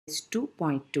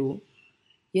2.2.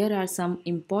 Here are some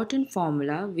important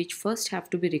formula which first have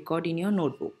to be recorded in your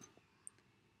notebook.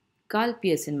 Carl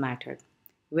Pearson method,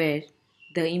 where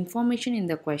the information in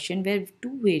the question where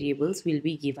two variables will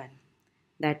be given,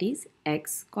 that is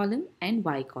x column and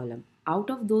y column. Out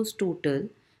of those total,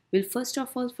 we'll first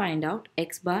of all find out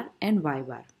x bar and y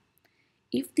bar.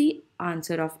 If the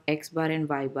answer of x bar and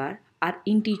y bar are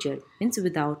integer, means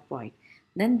without point,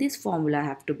 then this formula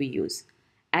have to be used.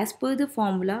 As per the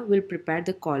formula, we'll prepare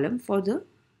the column for the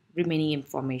remaining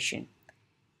information.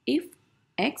 If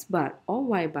x bar or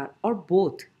y bar or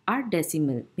both are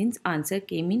decimal, means answer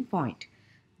came in point,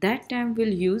 that time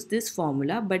we'll use this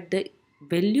formula, but the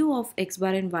value of x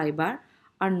bar and y bar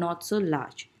are not so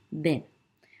large then.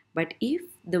 But if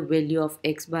the value of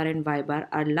x bar and y bar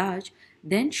are large,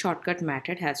 then shortcut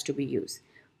method has to be used,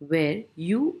 where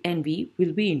u and v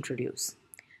will be introduced.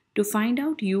 To find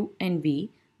out u and v,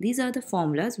 these are the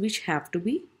formulas which have to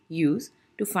be used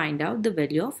to find out the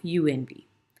value of u and v.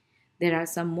 There are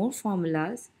some more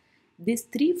formulas. These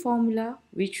three formula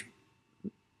which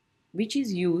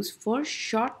is used for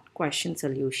short question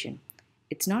solution.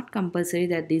 It's not compulsory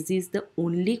that this is the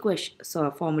only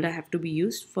formula have to be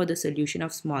used for the solution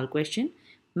of small question.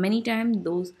 Many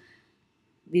times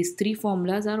these three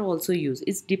formulas are also used.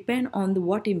 It depends on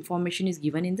what information is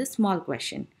given in the small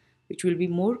question, which will be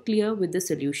more clear with the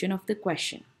solution of the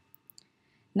question.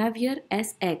 Now here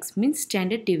Sx means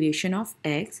standard deviation of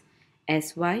x,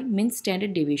 Sy means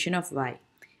standard deviation of y.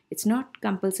 It's not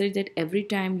compulsory that every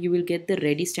time you will get the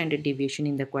ready standard deviation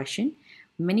in the question.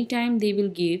 Many times they will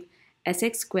give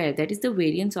Sx square, that is the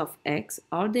variance of x,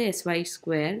 or the Sy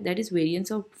square, that is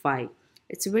variance of y.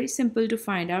 It's very simple to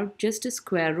find out. Just a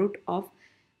square root of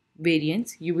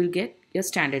variance, you will get your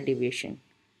standard deviation.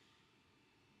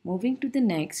 Moving to the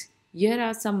next, here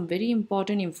are some very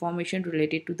important information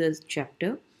related to this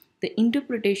chapter, the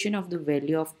interpretation of the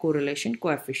value of correlation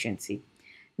coefficient.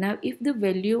 Now, if the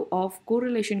value of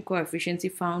correlation coefficient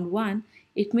found 1,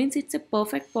 it means it's a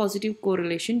perfect positive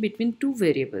correlation between two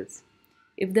variables.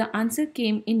 If the answer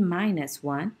came in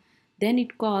 -1, then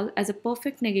it called as a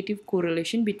perfect negative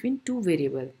correlation between two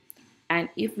variables. And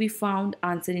if we found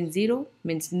answer in 0,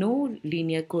 means no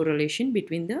linear correlation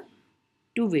between the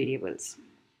two variables.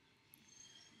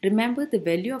 Remember, the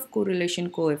value of correlation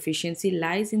coefficient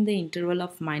lies in the interval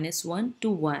of -1 to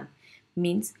 1.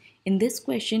 Means in this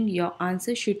question your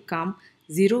answer should come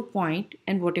 0 point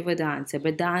and whatever the answer,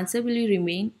 but the answer will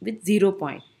remain with 0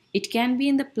 point. It can be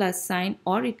in the plus sign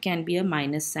or it can be a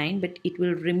minus sign, but it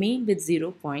will remain with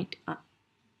 0 point,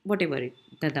 whatever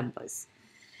the numbers.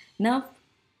 Now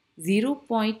 0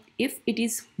 point, if it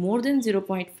is more than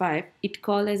 0.5, it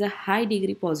called as a high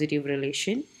degree positive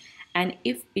relation, and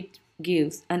if it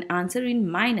gives an answer in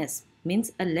minus,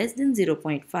 means a less than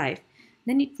 0.5,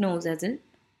 then it knows as a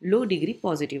low degree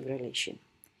positive relation.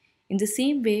 In the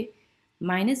same way,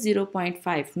 minus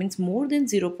 0.5 means more than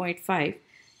 0.5.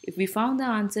 If we found the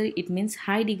answer, it means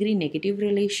high degree negative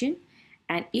relation,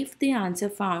 and if the answer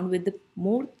found with the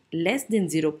less than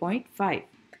 0.5,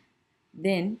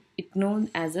 then it's known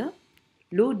as a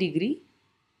low degree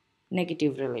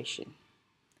negative relation.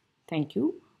 Thank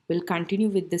you. We'll continue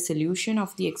with the solution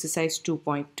of the exercise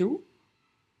 2.2.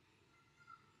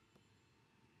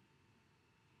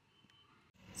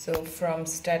 So from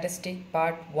statistic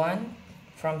part 1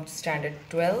 from standard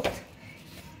 12th,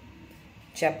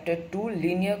 chapter 2,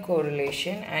 linear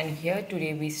correlation, and here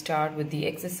today we start with the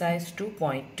exercise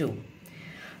 2.2.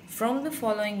 From the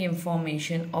following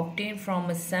information obtained from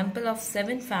a sample of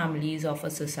 7 families of a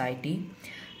society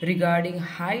regarding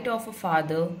height of a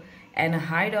father and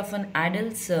height of an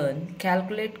adult son,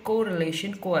 calculate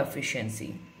correlation coefficient.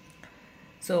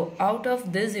 So out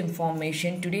of this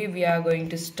information, today we are going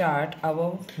to start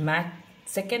our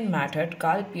second method,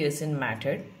 Carl Pearson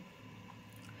method,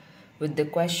 with the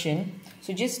question.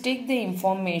 So just take the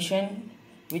information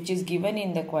which is given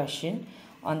in the question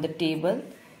on the table,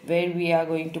 where we are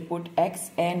going to put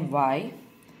x and y.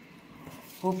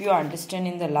 Hope you understand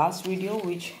in the last video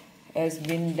which has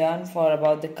been done for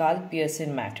about the Carl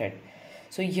Pearson method.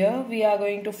 So here we are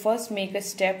going to first make a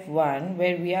step 1,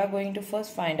 where we are going to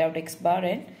first find out x bar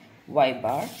and y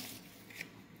bar.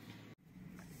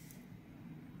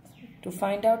 To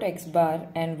find out x bar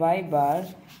and y bar,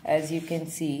 as you can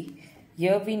see,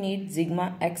 here we need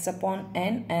sigma x upon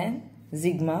n and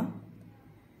sigma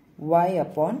y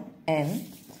upon n.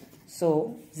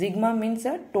 So sigma means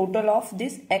a total of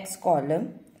this x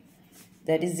column,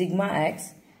 that is sigma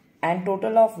x, and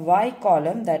total of y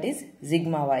column, that is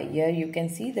sigma y. Here you can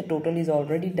see the total is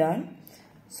already done.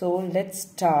 So let's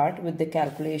start with the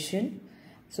calculation.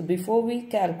 So before we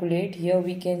calculate, here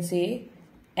we can say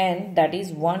n, that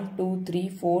is 1, 2, 3,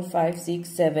 4, 5, 6,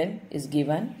 7 is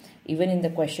given. Even in the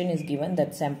question is given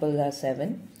that samples are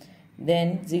 7.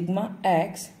 Then sigma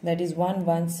x, that is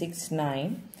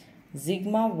 1169.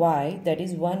 Sigma y, that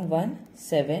is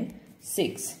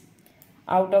 1176.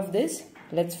 Out of this,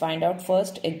 let's find out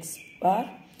first x bar,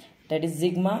 that is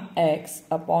sigma x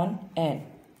upon n.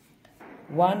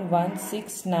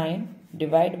 1169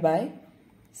 divided by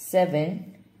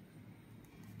 7,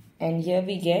 and here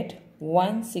we get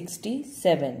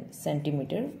 167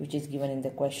 centimeter, which is given in the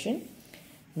question.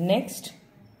 Next,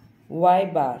 y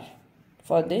bar.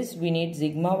 For this we need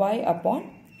sigma y upon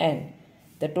n.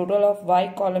 The total of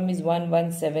y column is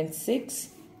 1176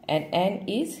 and n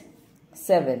is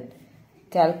 7.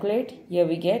 Calculate, here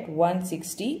we get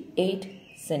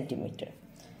 168 centimeter.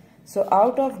 So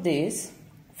out of this,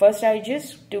 first I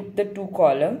just took the two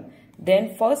column.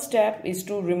 Then first step is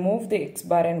to remove the x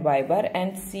bar and y bar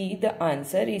and see the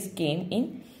answer came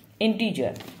in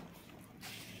integer.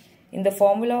 In the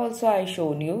formula also I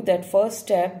shown you that first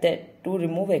step that to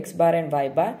remove x bar and y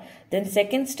bar, then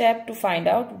second step to find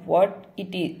out what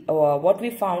it is, what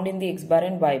we found in the x bar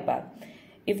and y bar.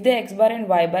 If the x bar and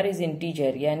y bar is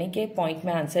integer, यानी कि point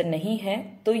में answer नहीं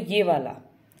है, तो ये वाला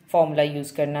formula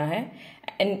use करना है.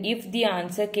 And if the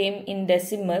answer came in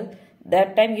decimal,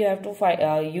 that time you have to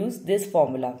use this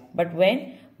formula. But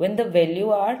when the value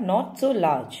are not so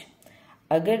large,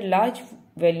 अगर large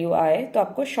value आए तो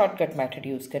आपको shortcut method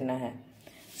use करना है.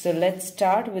 So let's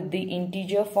start with the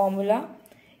integer formula.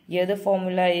 Here the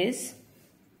formula is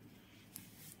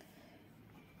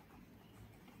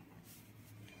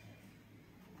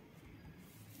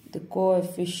the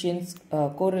coefficients,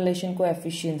 correlation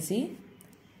coefficiency,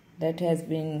 that has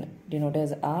been denoted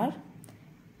as R.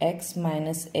 X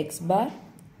minus x bar,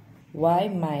 y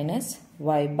minus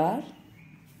y bar,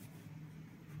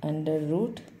 under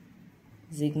root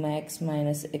sigma x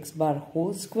minus x bar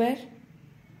whole square,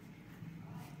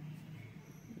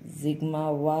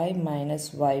 sigma y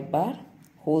minus y bar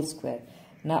whole square.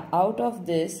 Now out of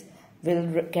this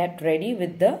we'll get ready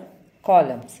with the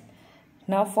columns.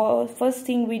 Now for first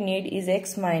thing we need is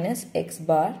x minus x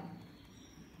bar,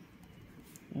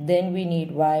 then we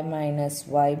need y minus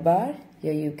y bar,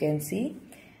 here you can see.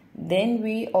 Then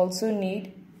we also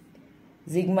need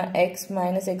sigma x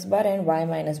minus x bar and y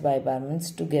minus y bar,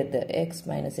 means together x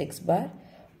minus x bar,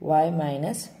 y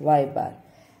minus y bar.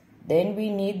 Then we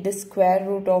need the square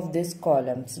root of this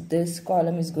column. So this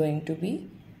column is going to be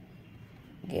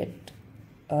get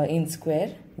in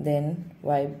square, then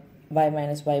y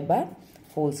minus y bar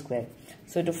whole square.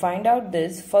 So to find out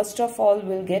this, first of all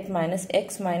we'll get minus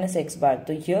x bar.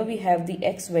 So here we have the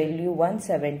x value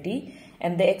 170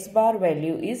 and the x bar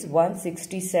value is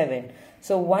 167.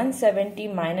 So 170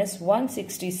 minus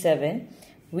 167,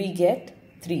 we get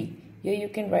 3. Here you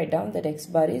can write down that x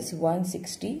bar is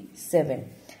 167.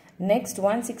 Next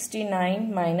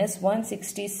 169 minus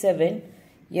 167,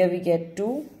 here we get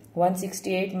 2.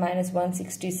 168 minus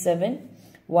 167,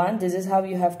 1. This is how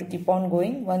you have to keep on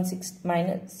going.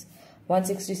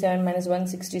 167 minus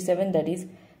 167, that is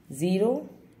 0,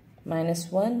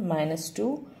 minus 1, minus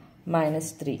 2,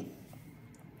 minus 3.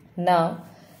 Now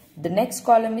the next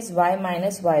column is y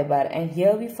minus y bar, and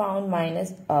here we found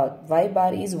minus y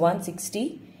bar is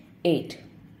 168.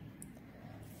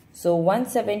 So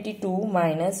 172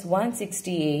 minus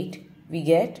 168, we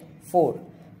get 4.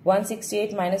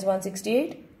 168 minus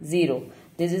 168, 0.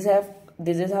 This is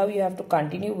how you have to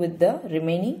continue with the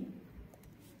remaining.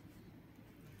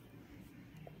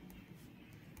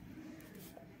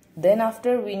 Then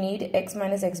after we need x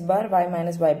minus x bar, y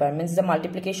minus y bar, means the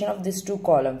multiplication of these two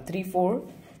columns. 3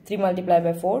 multiplied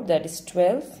by 4, that is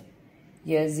 12.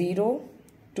 Here 0,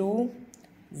 2,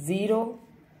 0,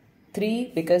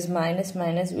 3, because minus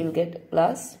will get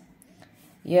plus.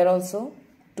 Here also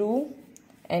 2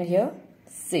 and here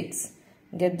 6.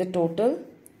 Get the total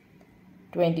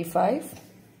 25.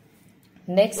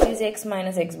 Next is x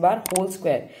minus x bar whole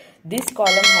square. This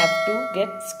column have to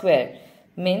get square.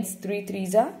 Means 3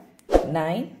 3s are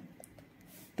 9,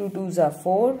 2 2s are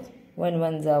 4, 1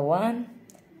 1s are 1,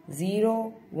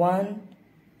 0, 1,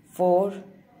 4,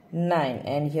 9,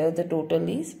 and here the total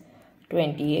is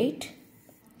 28.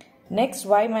 Next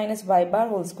y minus y bar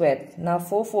whole square. Now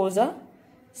 4 4s are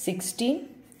 16,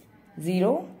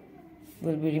 0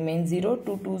 will be remain 0,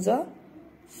 2 2s are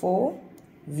 4,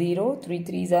 0, 3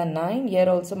 3s are 9. Here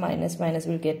also minus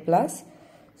will get plus,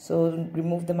 so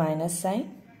remove the minus sign.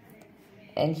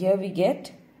 And here we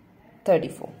get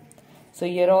 34. So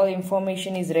here all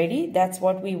information is ready. That's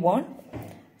what we want.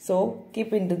 So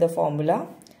keep into the formula.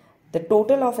 The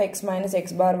total of x minus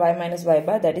x bar, y minus y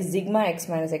bar, that is sigma x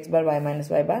minus x bar, y minus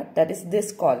y bar, that is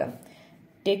this column.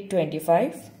 take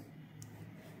 25.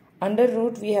 Under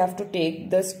root we have to take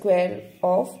the square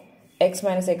of x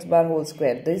minus x bar whole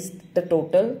square. This is the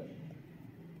total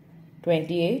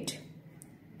 28.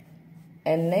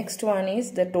 And next one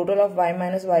is the total of y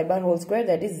minus y bar whole square,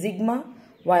 that is sigma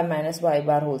y minus y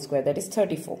bar whole square, that is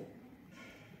 34.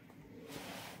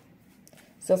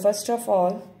 So first of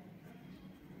all,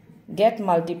 get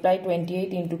multiply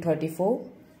 28 into 34.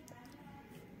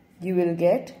 You will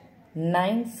get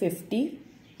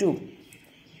 952.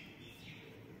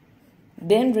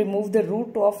 Then remove the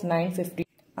root of 952.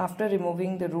 After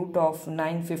removing the root of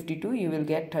 952, you will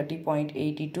get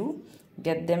 30.82.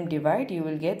 Get them divide, you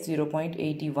will get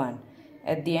 0.81.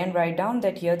 At the end, write down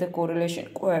that here the correlation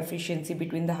coefficient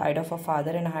between the height of a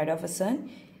father and height of a son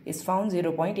is found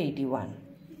 0.81.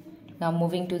 Now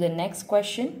moving to the next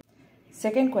question.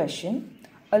 Second question.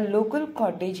 A local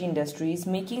cottage industry is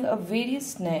making a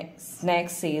various snack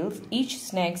sales, each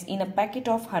snacks in a packet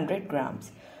of 100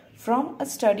 grams. From a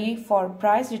study for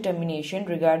price determination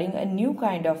regarding a new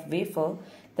kind of wafer,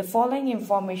 the following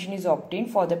information is obtained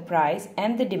for the price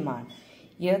and the demand.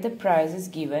 Here the price is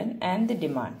given and the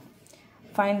demand.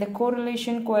 Find the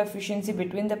correlation coefficient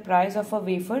between the price of a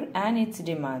wafer and its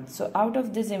demand. So out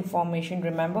of this information,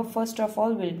 remember, first of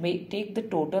all we'll take the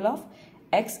total of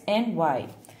x and y.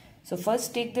 So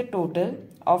first take the total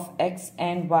of x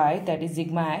and y, that is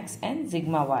sigma x and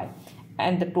sigma y,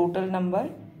 and the total number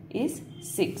is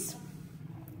 6.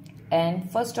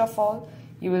 And first of all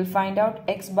you will find out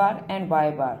x bar and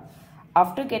y bar.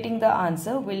 After getting the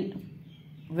answer, we'll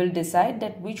decide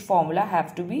that which formula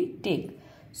have to be take.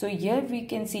 So here we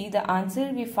can see the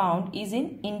answer we found is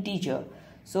in integer.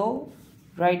 So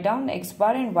write down x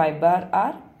bar and y bar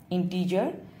are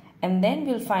integer, and then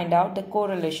we'll find out the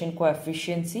correlation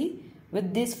coefficient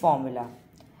with this formula.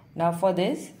 Now for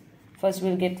this, first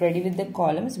we'll get ready with the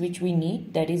columns which we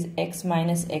need, that is x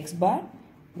minus x bar,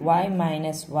 y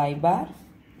minus y bar,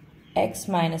 x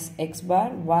minus x bar,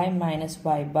 y minus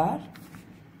y bar,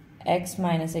 x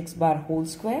minus x bar whole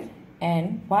square,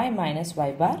 and y minus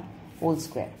y bar whole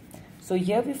square. So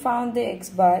here we found the x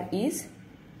bar is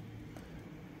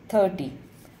 30.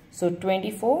 So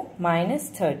 24 minus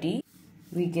 30,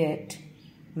 we get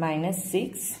minus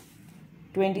 6.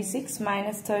 26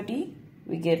 minus 30,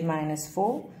 we get minus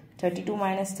 4. 32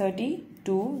 minus 30,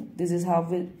 2. This is how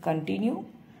we'll continue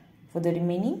for the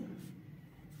remaining.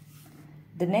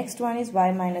 The next one is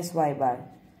y minus y bar.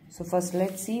 So first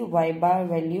let's see, y bar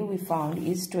value we found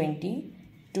is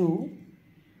 22.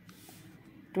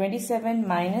 27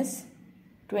 minus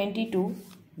 22,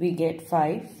 we get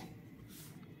 5.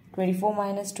 24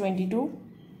 minus 22,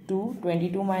 2.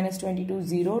 22 minus 22,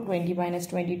 0. 20 minus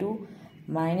 22,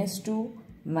 minus 2,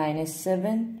 minus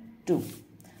 7, 2.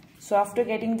 So after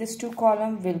getting this two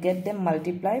column, we'll get them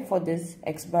multiply for this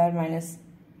x bar minus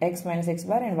x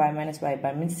bar and y minus y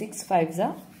bar. Means 6 5s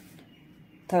are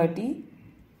 30,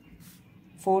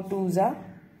 4 2s are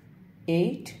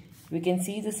 8. We can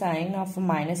see the sign of a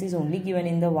minus is only given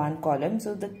in the one column.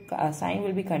 So the sign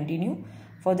will be continue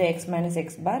for the x minus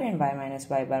x bar and y minus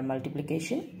y bar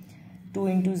multiplication. 2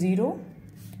 into 0,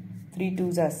 3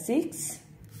 2s are 6,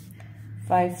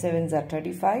 5 7s are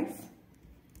 35,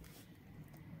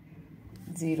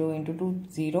 0 into 2,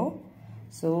 0.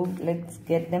 So let's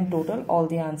get them total. All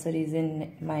the answer is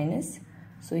in minus.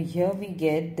 So here we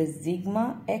get the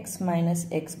sigma x minus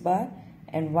x bar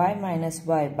and y minus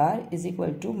y bar is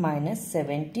equal to minus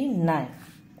 79.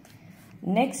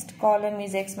 Next column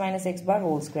is x minus x bar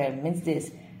whole square. Means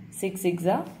this 6 6s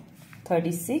are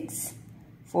 36,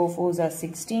 4 4s are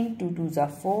 16, 2 2s are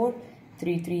 4,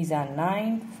 3 3s are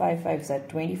 9, 5 5s are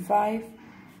 25,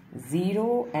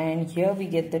 0, and here we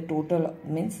get the total,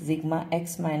 means sigma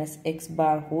x minus x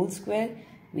bar whole square,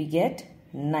 we get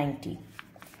 90.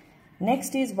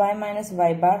 Next is y minus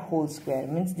y bar whole square,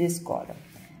 means this column.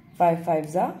 5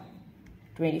 5s are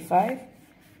 25,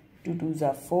 2 2s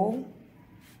are 4,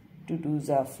 2 2s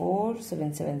are 4,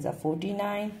 7 7s are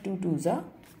 49, 2 2s are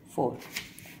 4.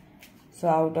 So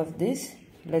out of this,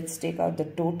 let's take out the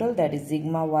total, that is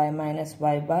sigma y minus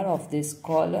y bar of this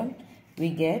column, we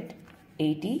get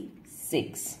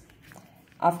 86.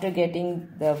 After getting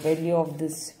the value of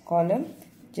this column,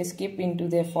 just keep into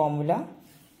their formula.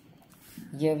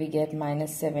 Here we get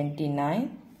minus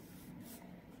 79.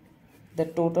 The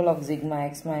total of sigma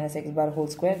x minus x bar whole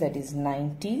square, that is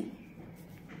 90.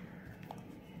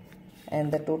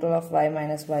 And the total of y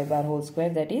minus y bar whole square,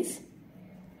 that is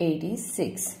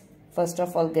 86. First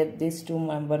of all, get these two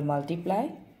number multiply.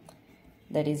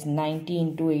 That is 90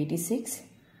 into 86.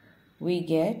 We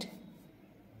get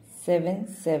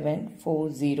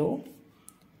 7740.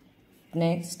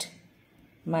 Next,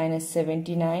 minus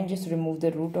 79, just remove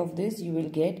the root of this, you will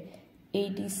get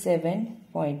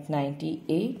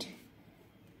 87.98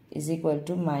 is equal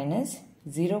to minus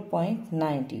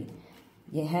 0.90.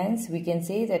 Hence, we can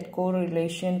say that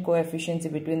correlation coefficient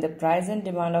between the price and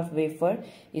demand of wafer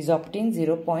is obtained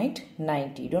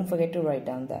 0.90. Don't forget to write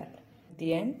down that. At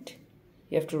the end,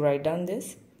 you have to write down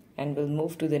this, and we'll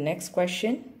move to the next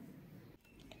question.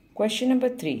 Question number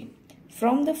 3.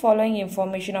 From the following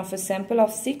information of a sample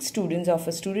of 6 students of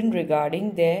a student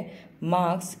regarding their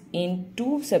marks in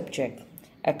 2 subjects,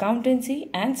 accountancy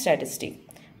and statistics,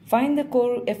 find the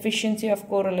coefficient of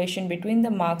correlation between the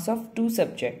marks of 2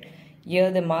 subjects.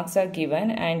 Here the marks are given,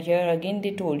 and here again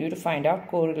they told you to find out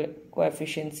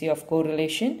coefficient of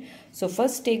correlation. So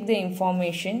first take the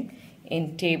information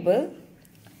in table,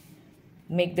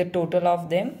 make the total of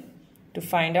them to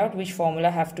find out which formula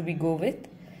have to be go with.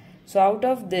 So out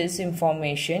of this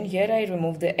information, here I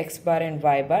remove the x bar and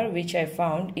y bar, which I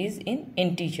found is in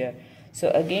integer. So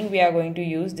again we are going to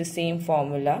use the same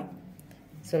formula.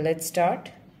 So let's start.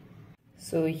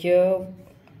 So here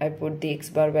I put the x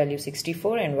bar value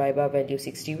 64 and y bar value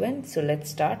 61. So let's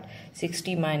start.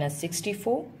 60 minus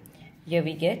 64. Here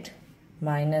we get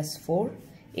minus 4.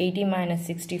 80 minus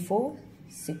 64,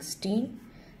 16.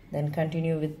 Then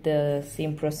continue with the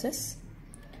same process.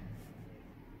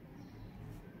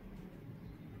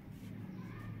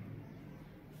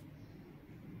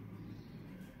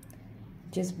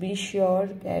 Just be sure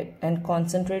and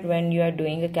concentrate when you are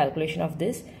doing a calculation of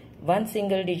this. One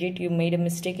single digit you made a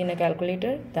mistake in a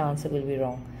calculator, the answer will be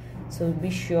wrong. So be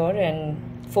sure and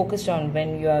focused on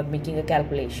when you are making a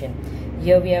calculation.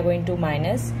 Here we are going to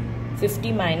minus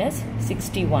 50 minus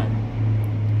 61.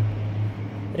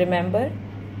 Remember,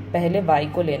 पहले y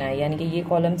को लेना है, यानी कि ये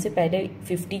column से पहले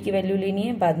 50 की वैल्यू लेनी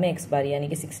है, बाद में x बार यानी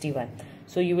कि 61.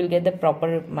 So you will get the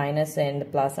proper minus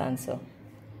and plus answer.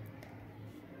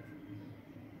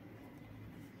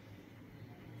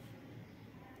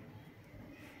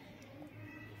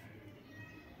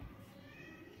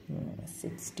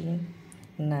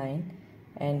 $16.9,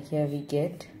 and here we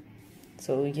get,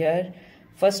 so here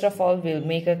first of all we'll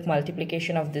make a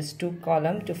multiplication of this 2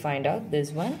 column to find out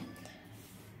this one.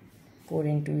 4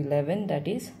 into 11, that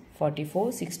is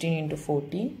 44. 16 into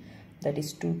 14, that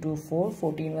is 224.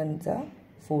 14 ones are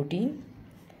 14.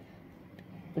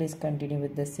 Please continue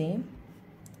with the same.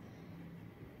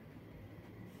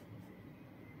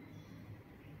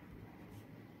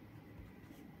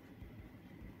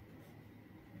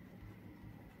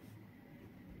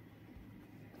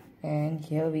 And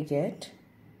here we get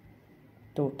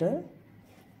total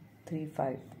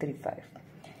 3535.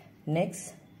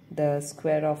 Next, the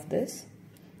square of this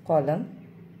column,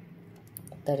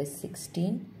 that is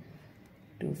 16,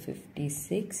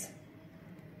 256,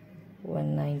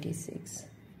 196.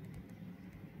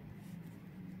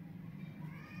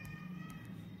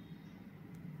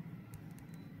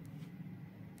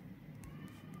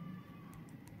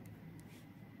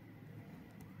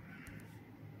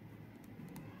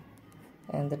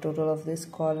 And the total of this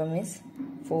column is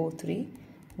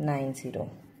 4390.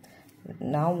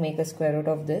 Now make a square root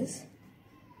of this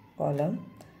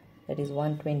column, that is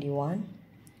 121,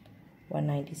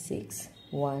 196,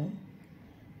 1,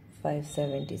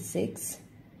 576,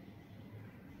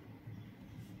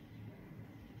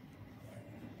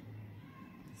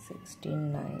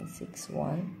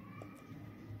 16961,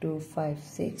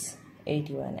 256,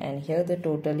 81, and here the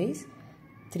total is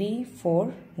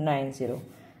 3490.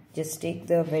 Just take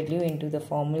the value into the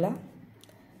formula,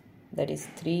 that is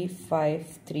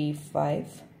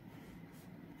 3535.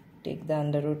 Take the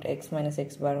under root x minus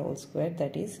x bar whole square,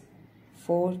 that is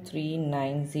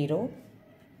 4390,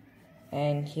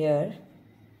 and here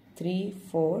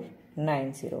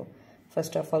 3490.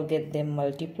 First of all, get them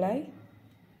multiply,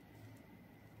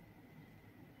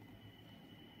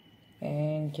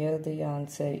 and here the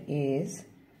answer is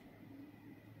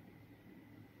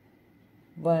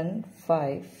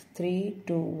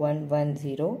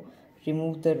 1532110.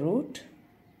 Remove the root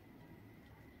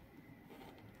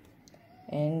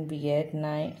and we get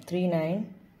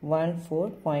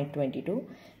 3914.22.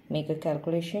 Make a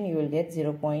calculation, you will get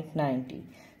 0.90.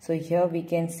 So here we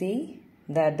can see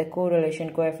that the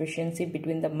correlation coefficient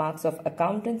between the marks of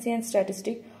accountancy and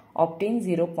statistics obtained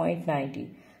 0.90.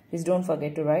 Please don't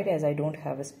forget to write, as I don't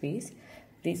have a space.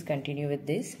 Please continue with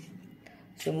this.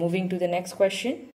 So moving to the next question.